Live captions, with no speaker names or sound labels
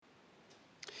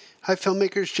Hi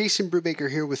filmmakers, Jason Brubaker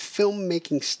here with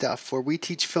Filmmaking Stuff, where we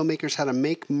teach filmmakers how to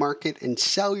make, market, and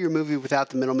sell your movie without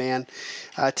the middleman.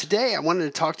 Today I wanted to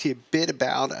talk to you a bit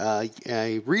about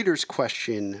a reader's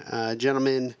question. A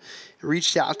gentleman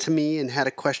reached out to me and had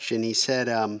a question. He said,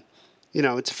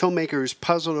 it's a filmmaker who's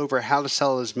puzzled over how to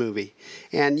sell his movie.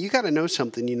 And you got to know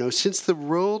something, since the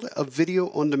world of video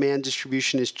on demand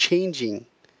distribution is changing,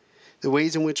 the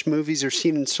ways in which movies are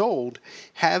seen and sold,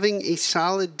 having a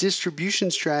solid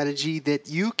distribution strategy that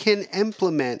you can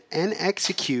implement and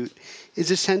execute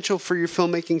is essential for your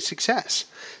filmmaking success.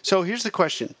 So here's the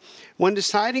question. When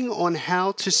deciding on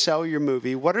how to sell your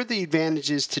movie, what are the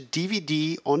advantages to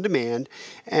DVD on demand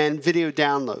and video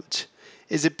downloads?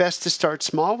 Is it best to start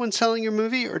small when selling your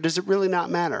movie, or does it really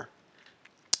not matter?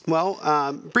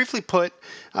 Well, briefly put,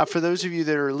 for those of you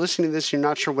that are listening to this, you're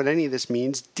not sure what any of this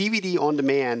means, DVD on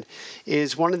demand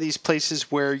is one of these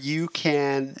places where you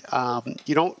can,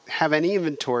 you don't have any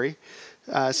inventory.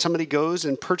 Somebody goes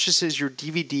and purchases your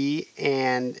DVD,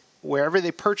 and wherever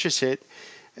they purchase it,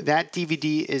 that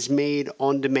DVD is made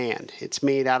on demand. It's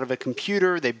made out of a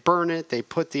computer. They burn it. They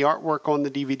put the artwork on the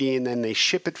DVD, and then they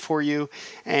ship it for you,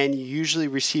 and you usually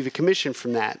receive a commission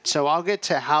from that. So I'll get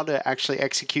to how to actually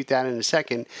execute that in a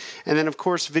second. And then, of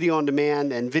course, video on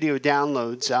demand and video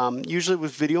downloads. Usually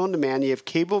with video on demand, you have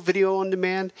cable video on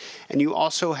demand, and you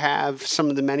also have some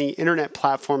of the many internet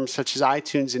platforms such as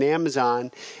iTunes and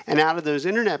Amazon. And out of those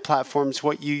internet platforms,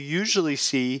 what you usually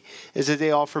see is that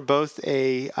they offer both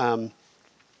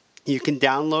you can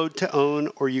download to own,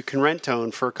 or you can rent to own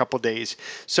for a couple days.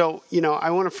 So, I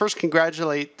want to first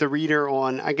congratulate the reader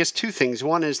on, I guess, two things.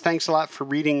 One is thanks a lot for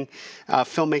reading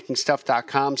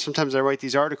filmmakingstuff.com. Sometimes I write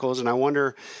these articles, and I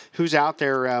wonder who's out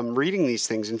there reading these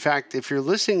things. In fact, if you're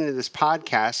listening to this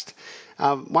podcast,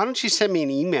 why don't you send me an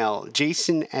email,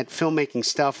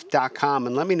 jason@filmmakingstuff.com,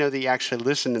 and let me know that you actually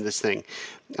listen to this thing.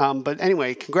 But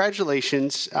anyway,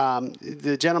 congratulations.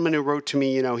 The gentleman who wrote to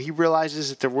me, he realizes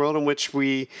that the world in which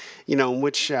movies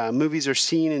are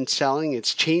seen and selling,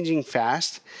 it's changing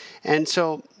fast. And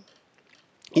so,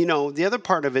 the other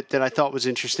part of it that I thought was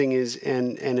interesting is,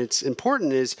 and it's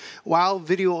important, is while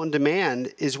video on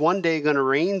demand is one day going to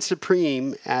reign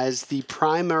supreme as the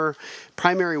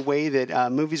primary way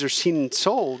that movies are seen and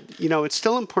sold, it's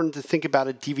still important to think about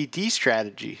a DVD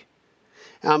strategy.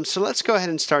 So let's go ahead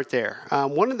and start there.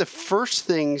 One of the first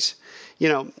things,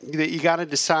 that you got to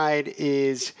decide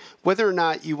is whether or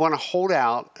not you want to hold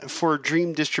out for a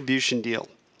dream distribution deal.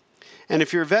 And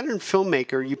if you're a veteran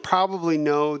filmmaker, you probably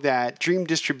know that dream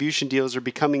distribution deals are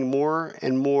becoming more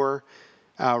and more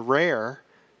rare.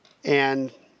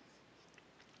 And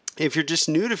if you're just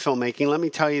new to filmmaking, let me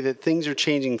tell you that things are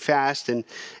changing fast, and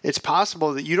it's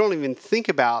possible that you don't even think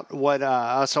about what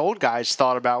us old guys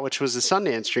thought about, which was the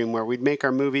Sundance Dream, where we'd make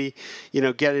our movie,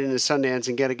 get it into Sundance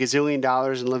and get $1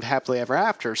 gazillion and live happily ever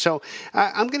after. So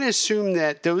I'm going to assume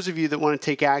that those of you that want to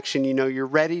take action, you're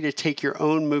ready to take your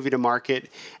own movie to market,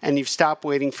 and you've stopped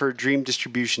waiting for a dream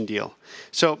distribution deal.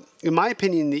 So in my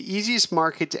opinion, the easiest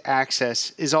market to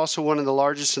access is also one of the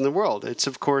largest in the world. It's,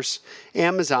 of course,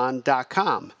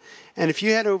 Amazon.com. And if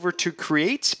you head over to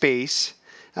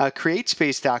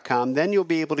CreateSpace.com, then you'll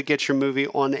be able to get your movie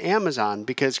on Amazon,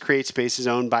 because CreateSpace is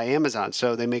owned by Amazon,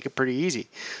 so they make it pretty easy.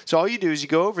 So all you do is you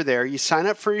go over there, you sign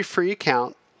up for your free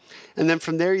account, and then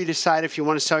from there you decide if you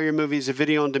want to sell your movie as a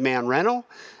video on demand rental,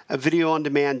 a video on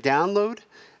demand download,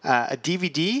 a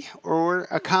DVD, or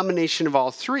a combination of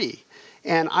all three.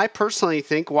 And I personally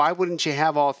think, why wouldn't you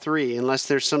have all three, unless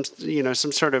there's some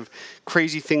sort of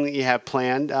crazy thing that you have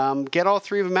planned? Get all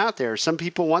three of them out there. Some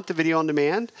people want the video on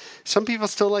demand. Some people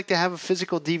still like to have a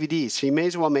physical DVD, so you may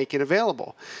as well make it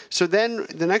available. So then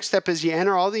the next step is you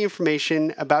enter all the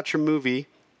information about your movie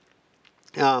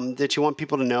that you want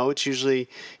people to know. It's usually,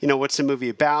 what's the movie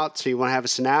about? So you want to have a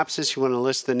synopsis. You want to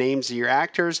list the names of your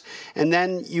actors. And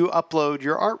then you upload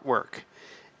your artwork.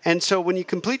 And so when you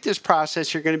complete this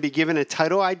process, you're going to be given a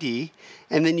title ID,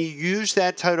 and then you use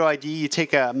that title ID. You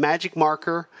take a magic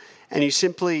marker, and you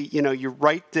simply, you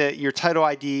write your title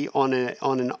ID on an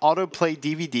autoplay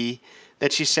DVD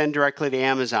that you send directly to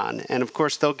Amazon. And of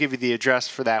course, they'll give you the address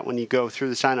for that when you go through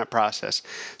the sign-up process.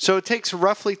 So it takes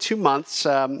roughly 2 months,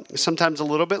 sometimes a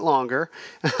little bit longer.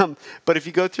 But if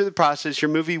you go through the process, your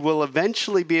movie will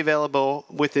eventually be available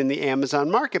within the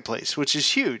Amazon marketplace, which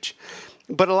is huge.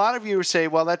 But a lot of you say,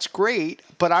 well, that's great,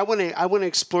 but I want to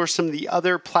explore some of the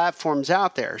other platforms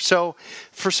out there. So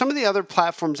for some of the other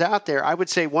platforms out there, I would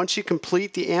say once you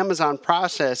complete the Amazon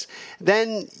process,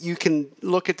 then you can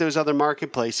look at those other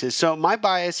marketplaces. So my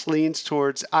bias leans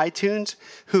towards iTunes,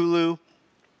 Hulu,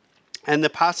 and the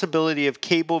possibility of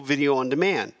cable video on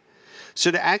demand.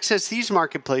 So to access these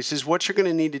marketplaces, what you're going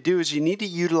to need to do is you need to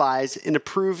utilize an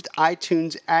approved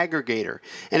iTunes aggregator.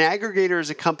 An aggregator is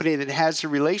a company that has the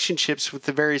relationships with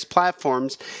the various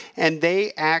platforms, and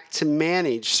they act to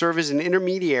manage, serve as an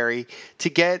intermediary to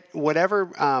get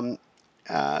whatever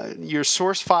your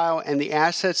source file and the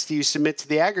assets that you submit to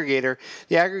the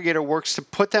aggregator works to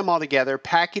put them all together,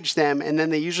 package them, and then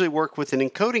they usually work with an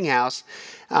encoding house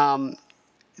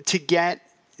to get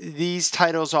these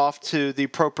titles off to the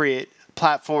appropriate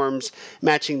platforms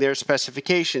matching their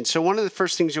specifications. So one of the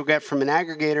first things you'll get from an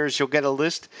aggregator is you'll get a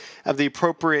list of the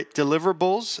appropriate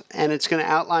deliverables, and it's going to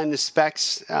outline the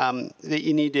specs that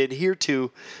you need to adhere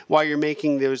to while you're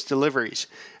making those deliveries.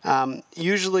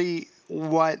 Usually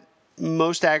what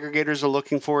most aggregators are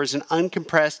looking for is an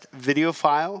uncompressed video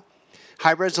file,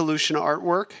 high-resolution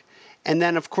artwork, and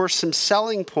then, of course, some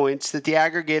selling points that the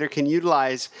aggregator can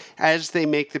utilize as they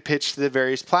make the pitch to the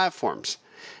various platforms.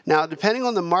 Now, depending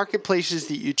on the marketplaces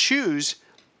that you choose,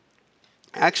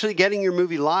 actually getting your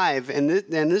movie live, and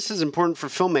this is important for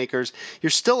filmmakers,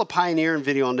 you're still a pioneer in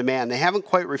video on demand. They haven't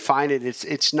quite refined it.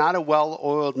 It's not a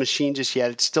well-oiled machine just yet.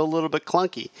 It's still a little bit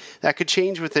clunky. That could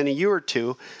change within a year or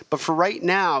two. But for right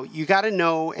now, you got to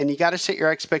know and you got to set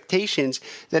your expectations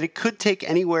that it could take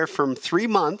anywhere from 3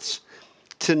 months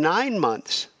to 9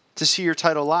 months to see your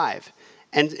title live.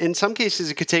 And in some cases,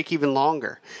 it could take even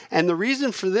longer. And the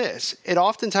reason for this, it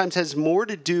oftentimes has more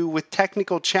to do with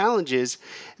technical challenges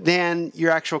than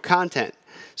your actual content.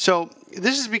 So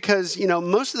this is because,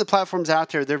 most of the platforms out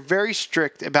there, they're very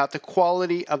strict about the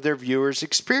quality of their viewers'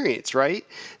 experience, right?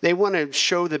 They want to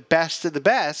show the best of the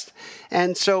best.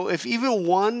 And so if even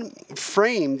one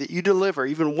frame that you deliver,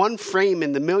 even one frame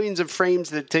in the millions of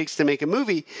frames that it takes to make a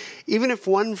movie, even if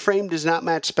one frame does not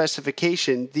match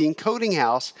specification, the encoding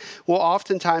house will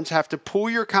oftentimes have to pull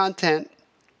your content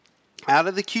out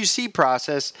of the QC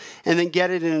process and then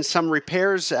get it in some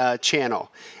repairs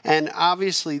channel. And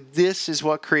obviously, this is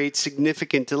what creates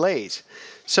significant delays.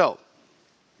 So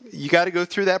you got to go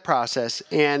through that process.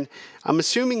 And I'm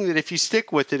assuming that if you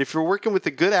stick with it, if you're working with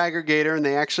a good aggregator and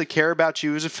they actually care about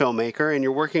you as a filmmaker, and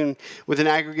you're working with an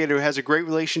aggregator who has a great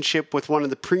relationship with one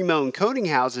of the primo encoding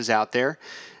houses out there,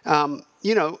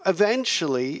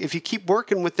 eventually, if you keep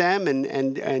working with them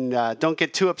and don't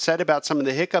get too upset about some of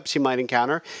the hiccups you might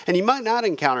encounter, and you might not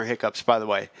encounter hiccups, by the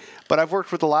way, but I've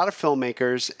worked with a lot of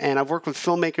filmmakers, and I've worked with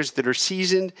filmmakers that are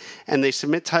seasoned, and they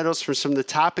submit titles from some of the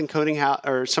top encoding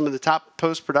or some of the top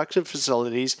post-production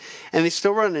facilities, and they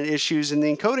still run into issues in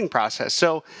the encoding process.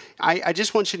 So I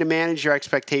just want you to manage your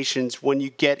expectations when you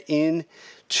get in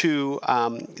to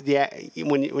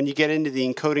when you get into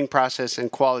the encoding process and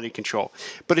quality control.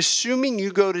 But assuming you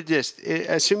go the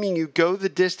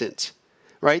distance,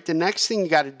 right? The next thing you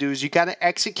got to do is you got to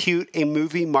execute a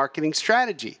movie marketing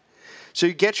strategy. So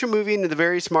you get your movie into the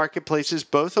various marketplaces,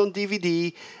 both on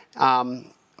DVD,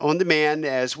 on demand,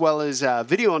 as well as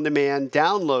video on demand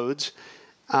downloads.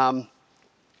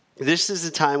 This is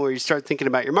the time where you start thinking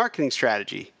about your marketing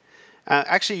strategy.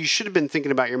 Actually, you should have been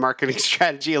thinking about your marketing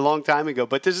strategy a long time ago,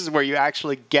 but this is where you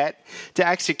actually get to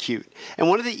execute. And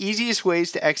one of the easiest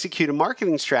ways to execute a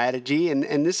marketing strategy,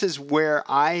 and this is where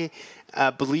I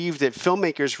believe that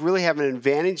filmmakers really have an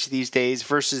advantage these days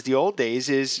versus the old days,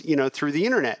 is through the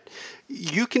internet.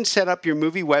 You can set up your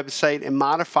movie website and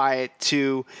modify it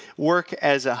to work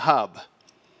as a hub.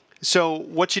 So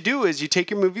what you do is you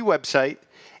take your movie website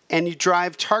and you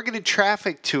drive targeted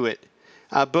traffic to it,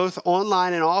 both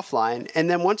online and offline. And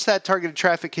then once that targeted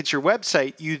traffic hits your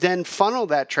website, you then funnel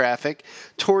that traffic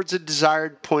towards a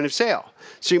desired point of sale.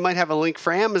 So you might have a link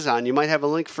for Amazon, you might have a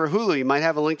link for Hulu, you might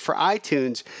have a link for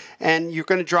iTunes, and you're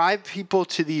going to drive people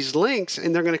to these links,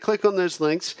 and they're going to click on those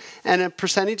links, and a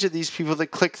percentage of these people that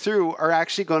click through are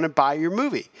actually going to buy your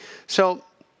movie. So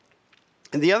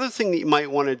the other thing that you might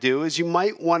want to do is you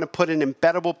might want to put an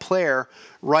embeddable player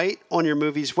right on your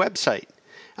movie's website.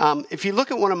 If you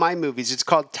look at one of my movies, it's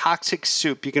called Toxic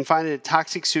Soup. You can find it at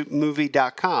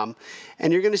toxicsoupmovie.com.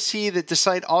 And you're going to see that the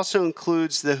site also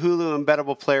includes the Hulu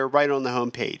embeddable player right on the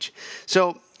homepage.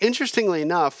 So interestingly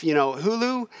enough,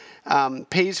 Hulu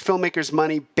pays filmmakers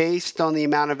money based on the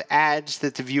amount of ads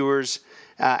that the viewers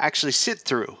actually sit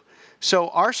through. So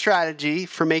our strategy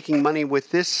for making money with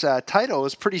this title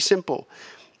is pretty simple.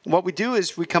 What we do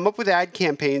is we come up with ad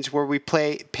campaigns where we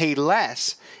pay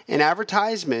less in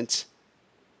advertisements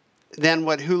than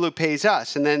what Hulu pays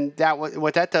us. And then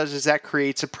what that does is that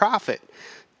creates a profit.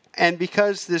 And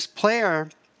because this player,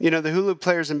 the Hulu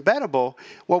player is embeddable,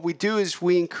 what we do is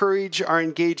we encourage our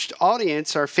engaged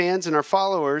audience, our fans and our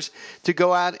followers, to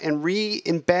go out and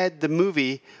re-embed the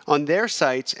movie on their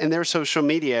sites and their social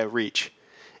media reach.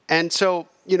 And so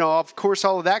of course,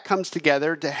 all of that comes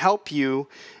together to help you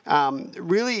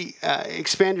really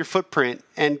expand your footprint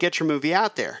and get your movie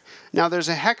out there. Now, there's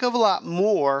a heck of a lot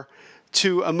more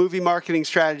to a movie marketing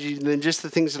strategy than just the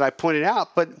things that I pointed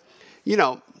out. But,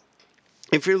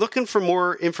 if you're looking for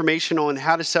more information on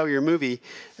how to sell your movie,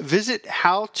 visit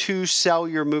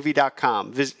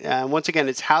howtosellyourmovie.com. Once again,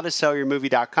 it's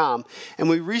howtosellyourmovie.com. And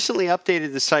we recently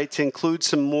updated the site to include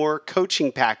some more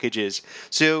coaching packages.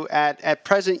 So at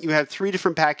present, you have 3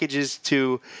 different packages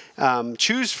to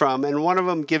choose from. And one of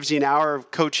them gives you an hour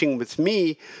of coaching with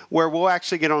me where we'll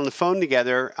actually get on the phone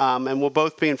together and we'll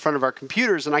both be in front of our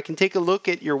computers. And I can take a look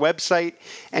at your website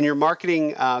and your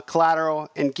marketing collateral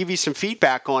and give you some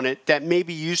feedback on it that may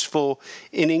be useful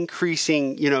in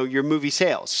increasing, your movie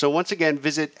sales. So once again,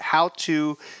 visit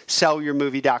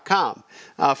howtosellyourmovie.com.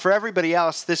 For everybody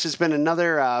else, this has been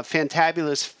another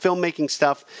fantabulous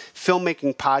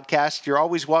filmmaking podcast. You're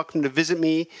always welcome to visit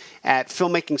me at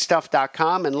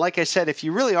filmmakingstuff.com. And like I said, if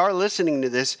you really are listening to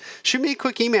this, shoot me a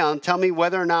quick email and tell me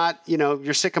whether or not,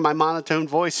 you're sick of my monotone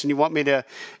voice and you want me to,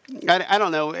 I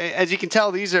don't know. As you can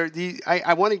tell,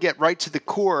 I want to get right to the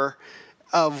core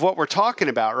of what we're talking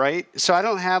about, right? So I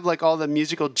don't have like all the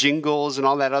musical jingles and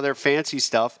all that other fancy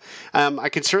stuff. I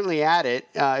can certainly add it.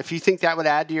 If you think that would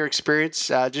add to your experience,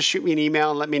 just shoot me an email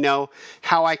and let me know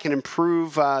how I can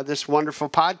improve this wonderful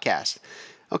podcast.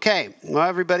 Okay, well,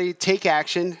 everybody, take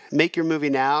action, make your movie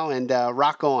now, and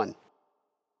rock on.